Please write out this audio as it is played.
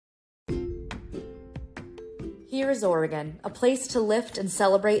Here's Oregon, a place to lift and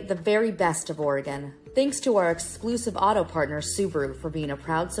celebrate the very best of Oregon. Thanks to our exclusive auto partner Subaru for being a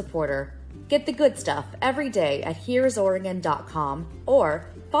proud supporter. Get the good stuff every day at heresoregon.com or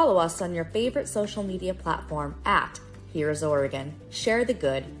follow us on your favorite social media platform at Here's Oregon. Share the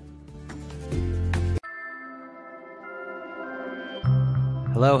good.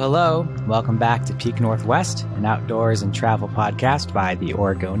 Hello, hello. Welcome back to Peak Northwest, an outdoors and travel podcast by the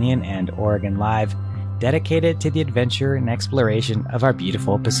Oregonian and Oregon Live, dedicated to the adventure and exploration of our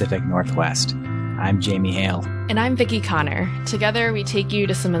beautiful Pacific Northwest. I'm Jamie Hale. And I'm Vickie Connor. Together, we take you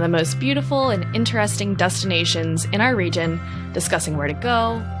to some of the most beautiful and interesting destinations in our region, discussing where to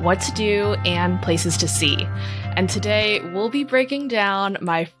go, what to do, and places to see. And today, we'll be breaking down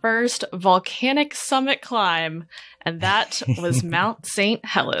my first volcanic summit climb, and that was Mount St.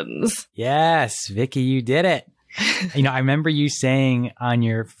 Helens. Yes, Vickie, you did it. I remember you saying on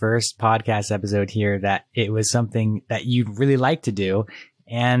your first podcast episode here that it was something that you'd really like to do.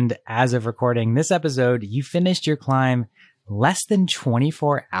 And as of recording this episode, you finished your climb less than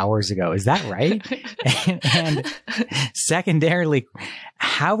 24 hours ago. Is that right? and secondarily,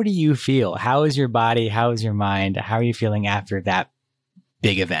 how do you feel? How is your body? How is your mind? How are you feeling after that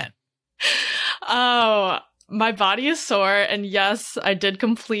big event? Oh, my body is sore, and yes, I did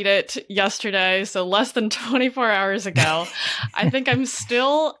complete it yesterday, so less than 24 hours ago. I think I'm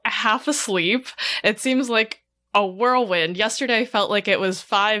still half asleep. It seems like a whirlwind. Yesterday felt like it was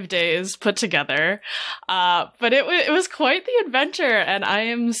 5 days put together, but it was quite the adventure, and I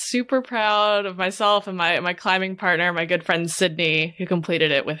am super proud of myself and my climbing partner, my good friend Sydney, who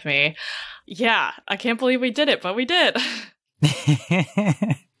completed it with me. Yeah, I can't believe we did it, but we did.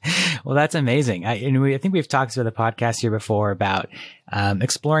 Well, that's amazing. I think we've talked to the podcast here before about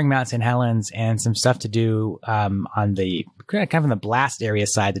exploring Mount St. Helens and some stuff to do on the kind of on the blast area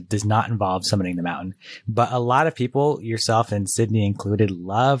side that does not involve summiting the mountain. But a lot of people, yourself and Sydney included,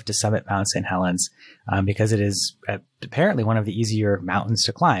 love to summit Mount St. Helens because it is apparently one of the easier mountains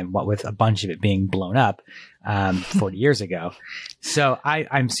to climb, what with a bunch of it being blown up 40 years ago. So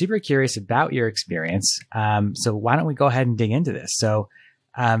I'm super curious about your experience. So why don't we go ahead and dig into this? So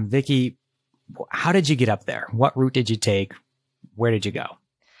Vickie, how did you get up there? What route did you take? Where did you go?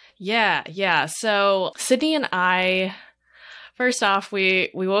 Yeah. So Sydney and I, first off,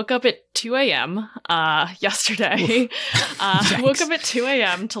 we woke up at 2 a.m. Yesterday. Woke up at 2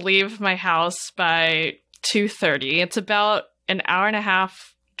 a.m. to leave my house by 2:30. It's about an hour and a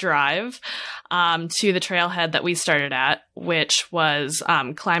half drive to the trailhead that we started at, which was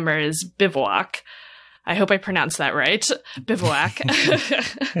Climbers Bivouac. I hope I pronounced that right. Bivouac.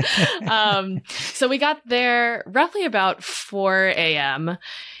 So we got there roughly about 4 a.m.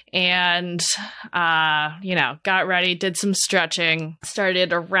 and, got ready, did some stretching,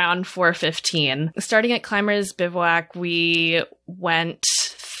 started around 4:15. Starting at Climbers Bivouac, we went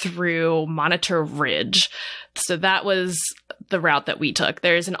through Monitor Ridge. So that was the route that we took.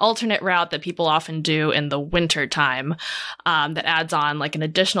 There's an alternate route that people often do in the winter time that adds on like an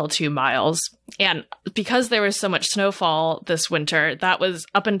additional 2 miles. And because there was so much snowfall this winter, that was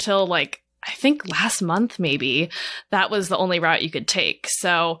up until I think last month maybe, that was the only route you could take.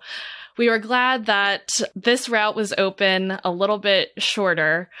 So we were glad that this route was open a little bit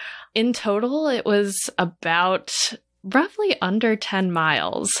shorter. In total, it was about roughly under 10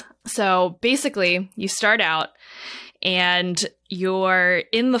 miles. So basically, you start out and you're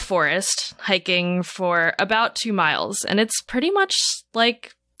in the forest hiking for about 2 miles. And it's pretty much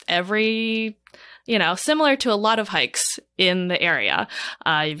like similar to a lot of hikes in the area.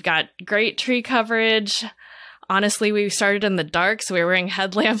 You've got great tree coverage. Honestly, we started in the dark, so we were wearing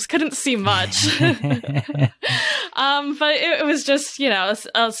headlamps, couldn't see much. But it was just,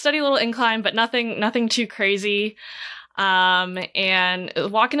 a steady little incline, but nothing too crazy. And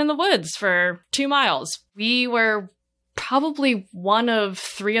walking in the woods for 2 miles. We were probably one of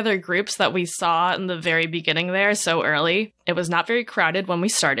 3 other groups that we saw in the very beginning there so early. It was not very crowded when we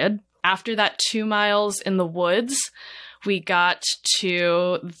started. After that 2 miles in the woods, we got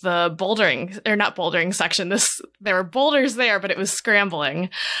to the not bouldering section. There were boulders there, but it was scrambling.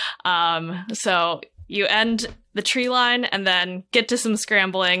 So you end the tree line and then get to some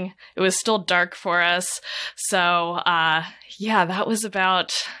scrambling. It was still dark for us. So, that was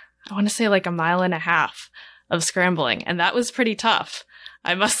about, I want to say like 1.5 miles of scrambling. And that was pretty tough,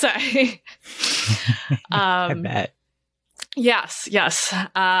 I must say. I bet. Yes.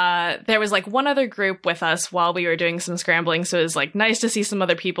 There was like one other group with us while we were doing some scrambling. So it was like nice to see some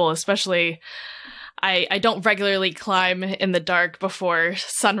other people, especially I don't regularly climb in the dark before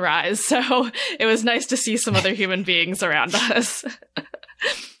sunrise. So it was nice to see some other human beings around us.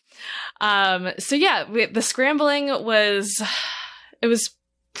 So yeah, the scrambling it was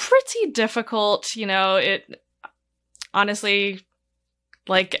pretty difficult. It honestly,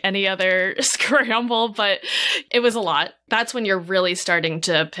 like any other scramble, but it was a lot. That's when you're really starting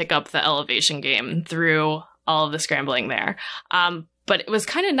to pick up the elevation game through all of the scrambling there. But it was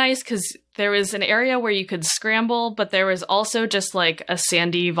kind of nice because there was an area where you could scramble, but there was also just like a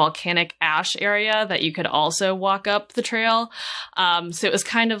sandy volcanic ash area that you could also walk up the trail. So it was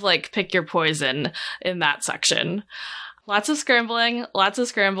kind of like pick your poison in that section. Lots of scrambling.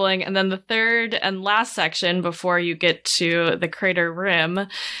 And then the third and last section before you get to the crater rim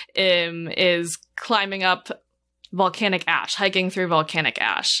is climbing up volcanic ash, hiking through volcanic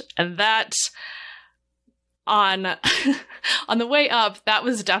ash. And that on the way up, that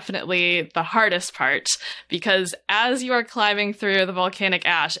was definitely the hardest part, because as you are climbing through the volcanic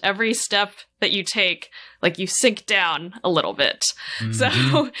ash, every step that you take, like, you sink down a little bit. Mm-hmm.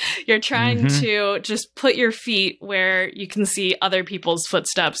 So you're trying to just put your feet where you can see other people's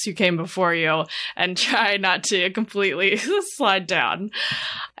footsteps who came before you and try not to completely slide down.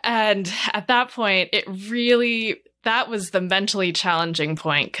 And at that point, that was the mentally challenging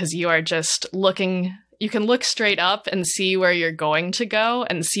point, because you are just looking. You can look straight up and see where you're going to go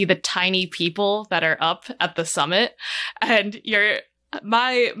and see the tiny people that are up at the summit. And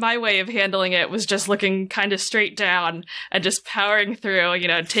my way of handling it was just looking kind of straight down and just powering through,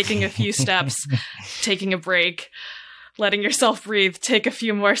 taking a few steps, taking a break, letting yourself breathe, take a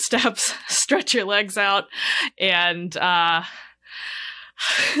few more steps, stretch your legs out, and at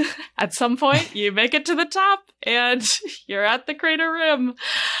some point you make it to the top and you're at the crater rim.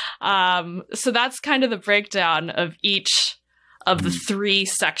 So that's kind of the breakdown of each of the three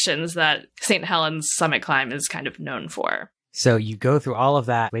sections that St. Helens summit climb is kind of known for. So you go through all of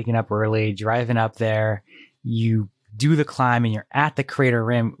that, waking up early, driving up there, you do the climb, and you're at the crater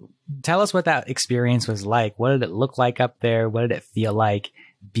rim. Tell us what that experience was like. What did it look like up there? What did it feel like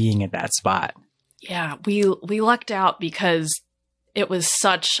being at that spot? Yeah, we lucked out because it was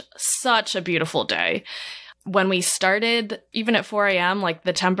such a beautiful day. When we started, even at 4 a.m., like,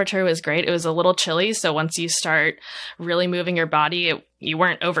 the temperature was great. It was a little chilly. So once you start really moving your body, you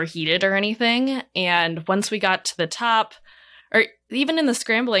weren't overheated or anything. And once we got to the top, or even in the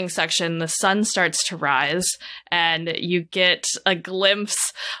scrambling section, the sun starts to rise and you get a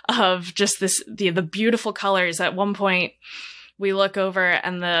glimpse of just the beautiful colors. At one point, we look over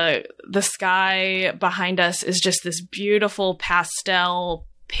and the sky behind us is just this beautiful pastel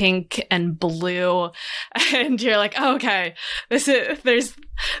pink and blue, and you're like, oh, okay, this is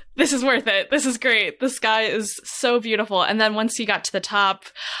worth it. This is great. The sky is so beautiful. And then once you got to the top,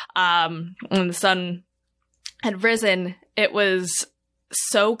 when the sun had risen, it was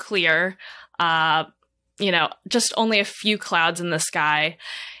so clear. Just only a few clouds in the sky.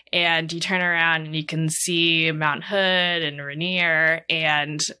 And you turn around and you can see Mount Hood and Rainier.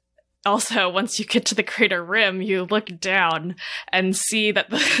 And also, once you get to the crater rim, you look down and see that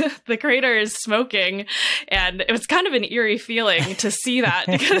the crater is smoking. And it was kind of an eerie feeling to see that,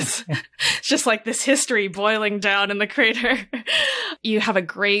 because it's just like this history boiling down in the crater. You have a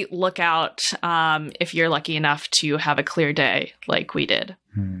great lookout if you're lucky enough to have a clear day like we did.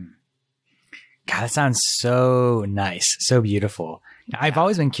 God, that sounds so nice. So beautiful. Now, I've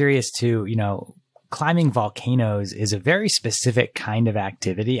always been curious too, climbing volcanoes is a very specific kind of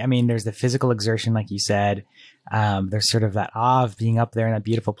activity. I mean, there's the physical exertion, like you said. There's sort of that awe of being up there in that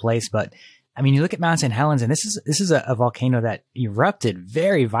beautiful place. But I mean, you look at Mount St. Helens, and this is a volcano that erupted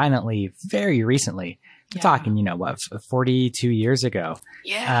very violently, very recently. We're talking, 42 years ago.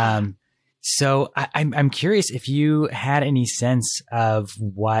 Yeah. So I'm curious if you had any sense of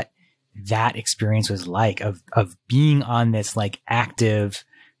what that experience was like of being on this like active,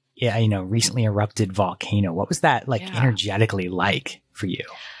 recently erupted volcano. What was that like energetically like for you?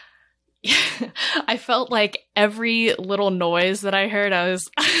 I felt like every little noise that I heard,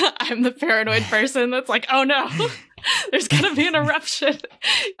 I'm the paranoid person that's like, oh no, there's going to be an eruption.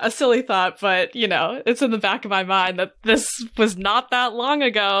 A silly thought, but it's in the back of my mind that this was not that long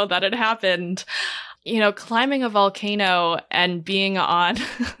ago that it happened. Climbing a volcano and being on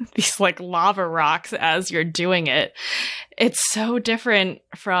these like lava rocks as you're doing it, it's so different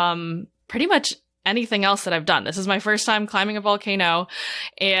from pretty much anything else that I've done. This is my first time climbing a volcano,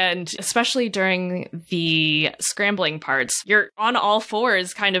 and especially during the scrambling parts, you're on all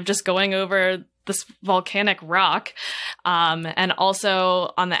fours kind of just going over this volcanic rock. And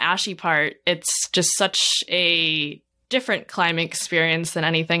also on the ashy part, it's just such a different climbing experience than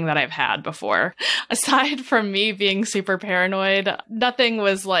anything that I've had before. Aside from me being super paranoid, nothing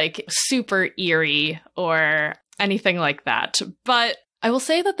was like super eerie or anything like that. But I will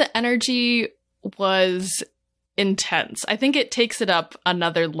say that the energy was intense. I think it takes it up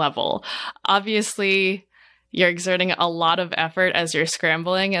another level. Obviously, you're exerting a lot of effort as you're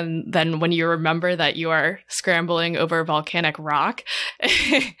scrambling. And then when you remember that you are scrambling over volcanic rock,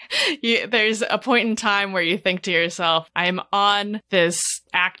 there's a point in time where you think to yourself, I'm on this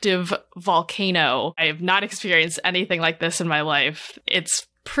active volcano. I have not experienced anything like this in my life. It's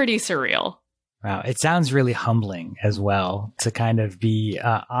pretty surreal. Wow. It sounds really humbling as well to kind of be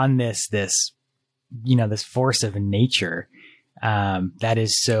on this force of nature that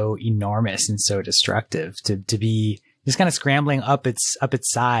is so enormous and so destructive to be just kind of scrambling up its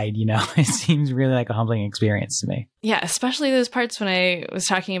side, it seems really like a humbling experience to me. Yeah, especially those parts when I was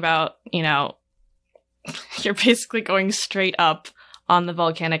talking about, you're basically going straight up on the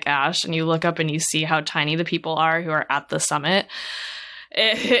volcanic ash and you look up and you see how tiny the people are who are at the summit.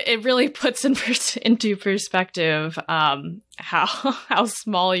 It really puts into perspective how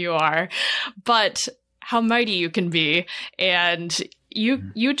small you are, but how mighty you can be. And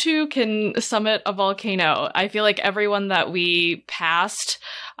you too can summit a volcano. I feel like everyone that we passed,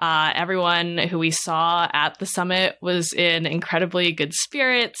 everyone who we saw at the summit was in incredibly good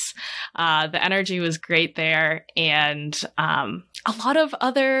spirits. The energy was great there. And a lot of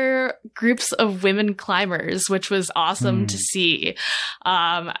other groups of women climbers, which was awesome to see.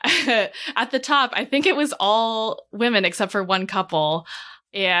 At the top, I think it was all women except for one couple.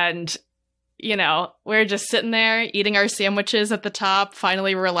 And we're just sitting there eating our sandwiches at the top,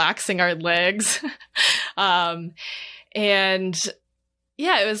 finally relaxing our legs. And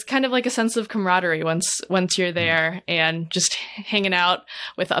yeah, it was kind of like a sense of camaraderie once you're there and just hanging out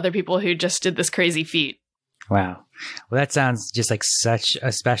with other people who just did this crazy feat. Wow. Well, that sounds just like such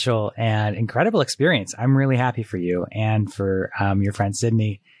a special and incredible experience. I'm really happy for you and for your friend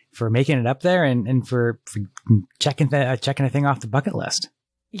Sydney for making it up there and for checking a thing off the bucket list.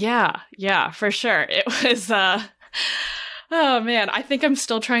 Yeah, for sure. It was, oh man, I think I'm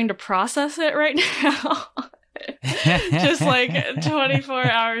still trying to process it right now. Just like 24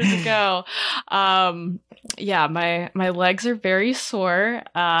 hours ago. Yeah, my legs are very sore.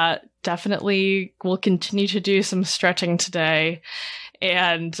 Definitely will continue to do some stretching today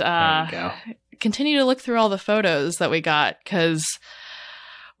and continue to look through all the photos that we got because,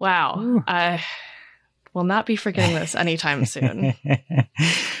 wow, I will not be forgetting this anytime soon.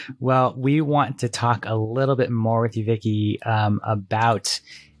 Well, we want to talk a little bit more with you, Vickie, about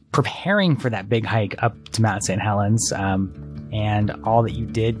preparing for that big hike up to Mount St. Helens and all that you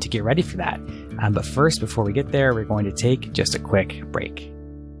did to get ready for that. But first, before we get there, we're going to take just a quick break.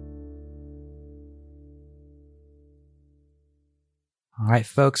 All right,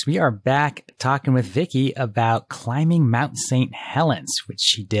 folks, we are back talking with Vickie about climbing Mount St. Helens, which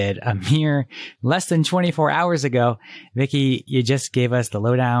she did a mere less than 24 hours ago. Vickie, you just gave us the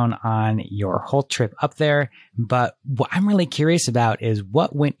lowdown on your whole trip up there. But what I'm really curious about is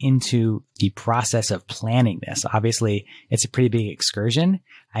what went into the process of planning this. Obviously, it's a pretty big excursion.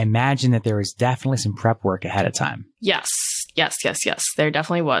 I imagine that there was definitely some prep work ahead of time. Yes. There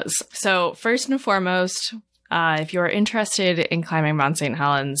definitely was. So first and foremost, if you're interested in climbing Mount St.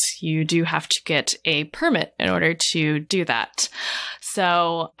 Helens, you do have to get a permit in order to do that.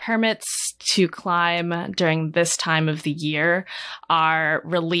 So permits to climb during this time of the year are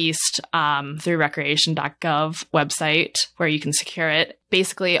released through recreation.gov website where you can secure it.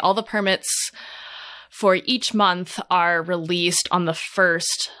 Basically, all the permits for each month are released on the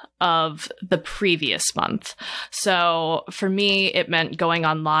first of the previous month. So for me, it meant going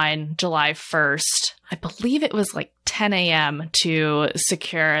online July 1st. I believe it was like 10 a.m. to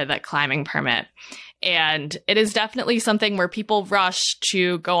secure that climbing permit. And it is definitely something where people rush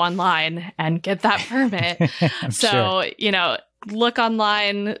to go online and get that permit. So, sure. Look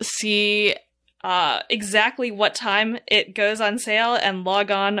online, see exactly what time it goes on sale and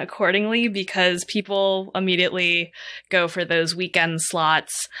log on accordingly because people immediately go for those weekend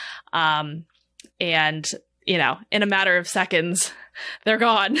slots. And, in a matter of seconds, they're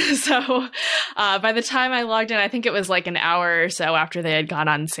gone. So by the time I logged in, I think it was like an hour or so after they had gone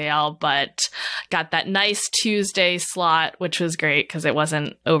on sale, but got that nice Tuesday slot, which was great because it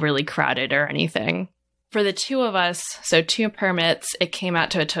wasn't overly crowded or anything. For the two of us, so 2 permits, it came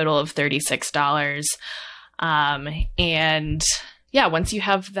out to a total of $36. And yeah, once you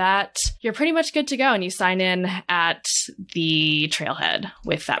have that, you're pretty much good to go and you sign in at the trailhead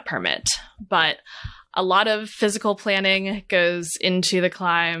with that permit. But a lot of physical planning goes into the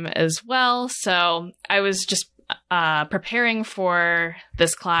climb as well. So I was just preparing for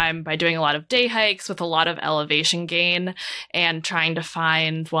this climb by doing a lot of day hikes with a lot of elevation gain and trying to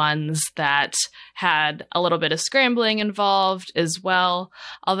find ones that had a little bit of scrambling involved as well.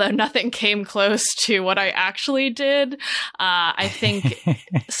 Although nothing came close to what I actually did. I think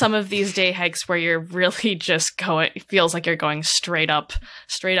some of these day hikes where you're really just going, it feels like you're going straight up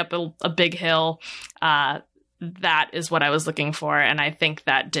a big hill. That is what I was looking for. And I think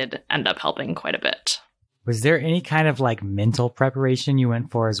that did end up helping quite a bit. Was there any kind of like mental preparation you went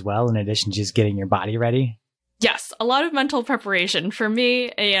for as well, in addition to just getting your body ready? Yes, a lot of mental preparation. For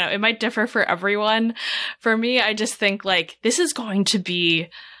me, it might differ for everyone. For me, I just think like this is going to be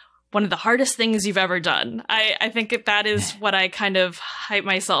one of the hardest things you've ever done. I think that is what I kind of hype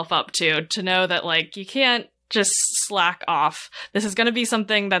myself up to know that like you can't just slack off. This is going to be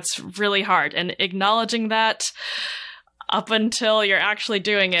something that's really hard, and acknowledging that up until you're actually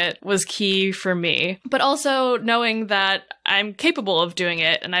doing it was key for me. But also knowing that I'm capable of doing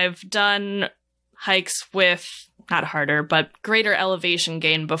it, and I've done hikes with not harder, but greater elevation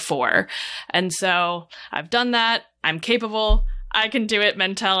gain before. And so I've done that. I'm capable. I can do it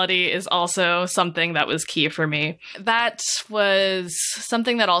mentality is also something that was key for me. That was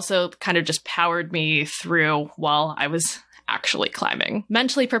something that also kind of just powered me through while I was actually climbing.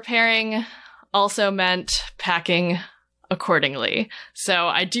 Mentally preparing also meant packing accordingly. So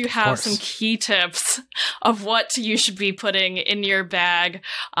I do have some key tips of what you should be putting in your bag,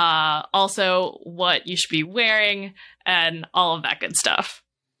 also what you should be wearing, and all of that good stuff.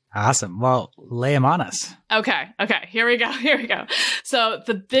 Awesome. Well, lay them on us. Okay. Here we go. So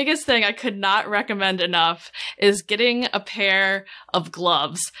the biggest thing I could not recommend enough is getting a pair of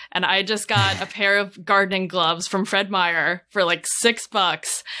gloves. And I just got a pair of gardening gloves from Fred Meyer for like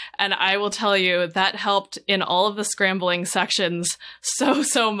 $6. And I will tell you that helped in all of the scrambling sections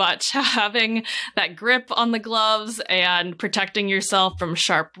so much. Having that grip on the gloves and protecting yourself from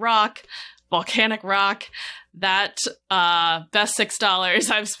sharp rock, volcanic rock, that best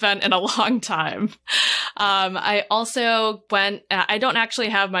 $6 I've spent in a long time. I also I don't actually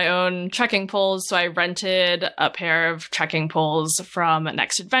have my own trekking poles, so I rented a pair of trekking poles from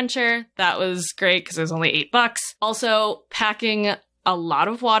Next Adventure. That was great because it was only $8. Also, packing a lot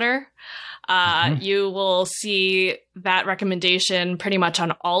of water. You will see that recommendation pretty much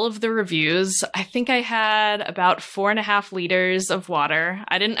on all of the reviews. I think I had about 4.5 liters of water.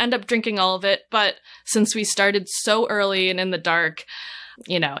 I didn't end up drinking all of it, but since we started so early and in the dark,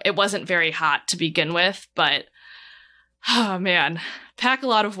 it wasn't very hot to begin with, but oh man, pack a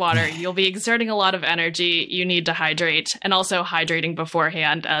lot of water. You'll be exerting a lot of energy. You need to hydrate, and also hydrating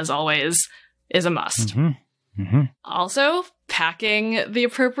beforehand, as always, is a must. Also, packing the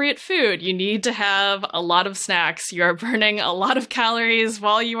appropriate food. You need to have a lot of snacks. You are burning a lot of calories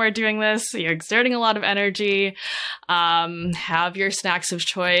while you are doing this. You're exerting a lot of energy. Have your snacks of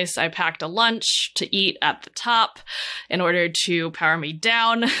choice. I packed a lunch to eat at the top in order to power me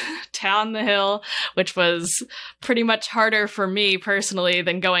down the hill, which was pretty much harder for me personally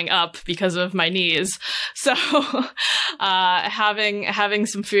than going up because of my knees. So having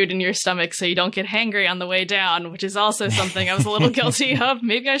some food in your stomach so you don't get hangry on the way down, which is also something I was a little guilty of.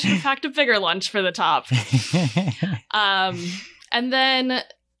 Maybe I should have packed a bigger lunch for the top. And then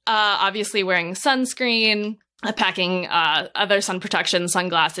obviously wearing sunscreen, packing other sun protection,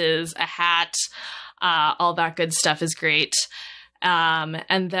 sunglasses, a hat, all that good stuff is great.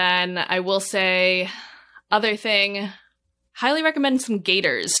 And then I will say, other thing, highly recommend some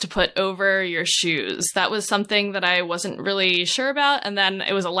gaiters to put over your shoes. That was something that I wasn't really sure about. And then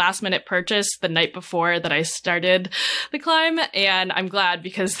it was a last minute purchase the night before that I started the climb. And I'm glad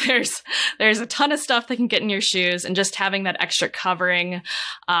because there's a ton of stuff that can get in your shoes, and just having that extra covering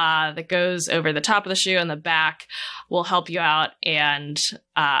that goes over the top of the shoe and the back will help you out. And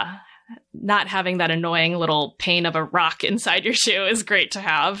not having that annoying little pain of a rock inside your shoe is great to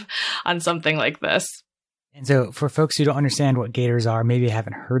have on something like this. And so for folks who don't understand what gaiters are, maybe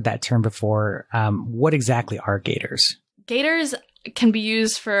haven't heard that term before, what exactly are gaiters? Gaiters can be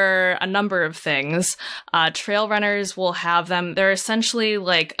used for a number of things. Trail runners will have them. They're essentially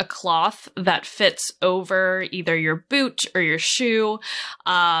like a cloth that fits over either your boot or your shoe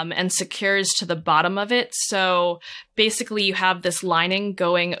and secures to the bottom of it. So basically you have this lining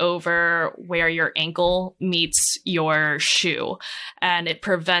going over where your ankle meets your shoe, and it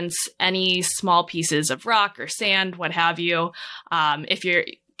prevents any small pieces of rock or sand, what have you. If you're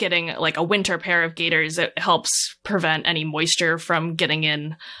getting like a winter pair of gaiters, it helps prevent any moisture from getting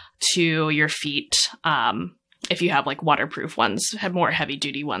in to your feet. If you have like waterproof ones, have more heavy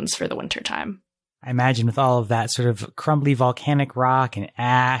duty ones for the winter time. I imagine with all of that sort of crumbly volcanic rock and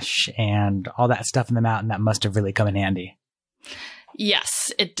ash and all that stuff in the mountain, that must have really come in handy.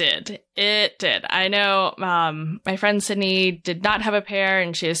 Yes, it did. It did. I know my friend Sydney did not have a pair,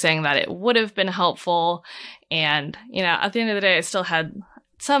 and she was saying that it would have been helpful. And, at the end of the day, I still had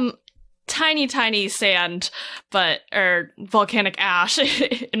some tiny, tiny sand, or volcanic ash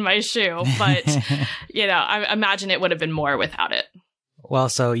in my shoe. But, I imagine it would have been more without it. Well,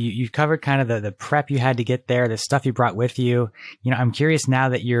 so you've covered kind of the prep you had to get there, the stuff you brought with you. I'm curious now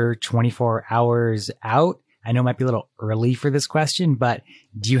that you're 24 hours out. I know it might be a little early for this question, but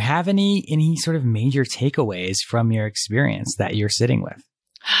do you have any sort of major takeaways from your experience that you're sitting with?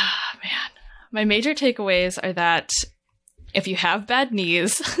 Man, my major takeaways are that if you have bad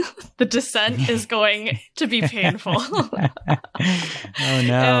knees, the descent is going to be painful. Oh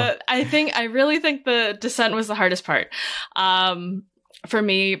no. I really think the descent was the hardest part. For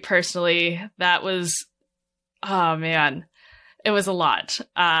me personally, that was, oh man, it was a lot.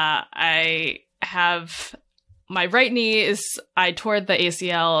 I have my right knee I tore the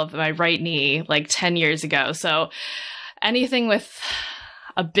ACL of my right knee like 10 years ago. So anything with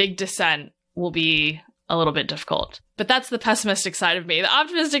a big descent will be a little bit difficult. But that's the pessimistic side of me. The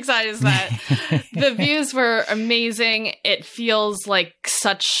optimistic side is that the views were amazing. It feels like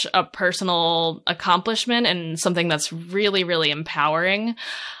such a personal accomplishment and something that's really, really empowering.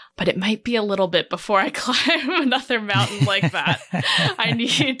 But it might be a little bit before I climb another mountain like that. I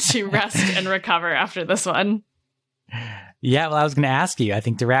need to rest and recover after this one. Yeah, well, I was going to ask you, I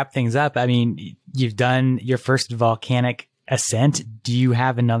think to wrap things up, I mean, you've done your first volcanic ascent. Do you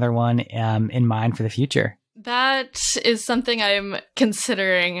have another one in mind for the future? That is something I'm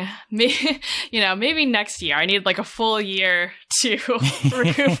considering. Maybe next year. I need like a full year to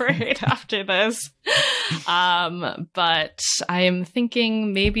recuperate after this. But I am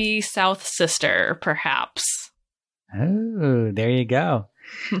thinking maybe South Sister, perhaps. Oh, there you go.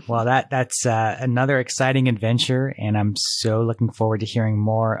 Well, that's another exciting adventure, and I'm so looking forward to hearing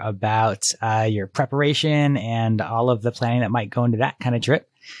more about your preparation and all of the planning that might go into that kind of trip.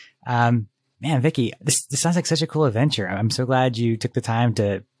 Man, Vickie, this sounds like such a cool adventure. I'm so glad you took the time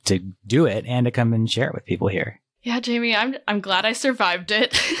to do it and to come and share it with people here. Yeah, Jamie, I'm glad I survived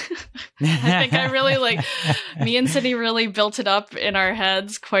it. I think I really me and Sydney really built it up in our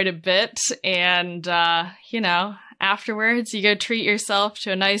heads quite a bit, and afterwards, you go treat yourself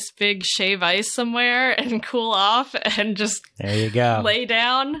to a nice big shave ice somewhere and cool off and just there you go. Lay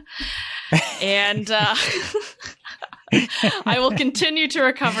down. And I will continue to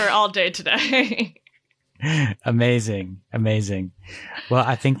recover all day today. Amazing. Amazing. Well,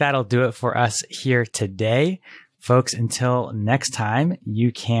 I think that'll do it for us here today. Folks, until next time,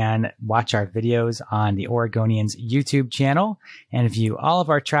 you can watch our videos on the Oregonians YouTube channel and view all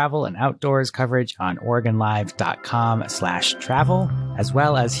of our travel and outdoors coverage on OregonLive.com/travel, as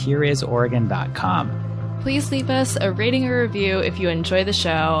well as HereIsOregon.com. Please leave us a rating or review if you enjoy the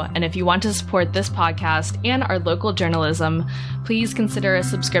show. And if you want to support this podcast and our local journalism, please consider a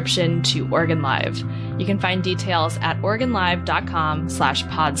subscription to Oregon Live. You can find details at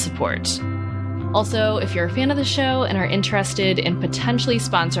OregonLive.com/pod support. Also, if you're a fan of the show and are interested in potentially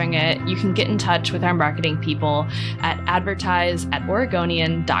sponsoring it, you can get in touch with our marketing people at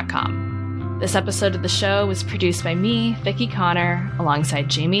advertise@oregonian.com. This episode of the show was produced by me, Vickie Connor, alongside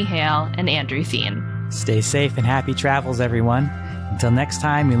Jamie Hale and Andrew Thien. Stay safe and happy travels, everyone. Until next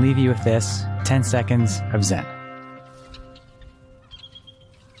time, we leave you with this 10 seconds of Zen.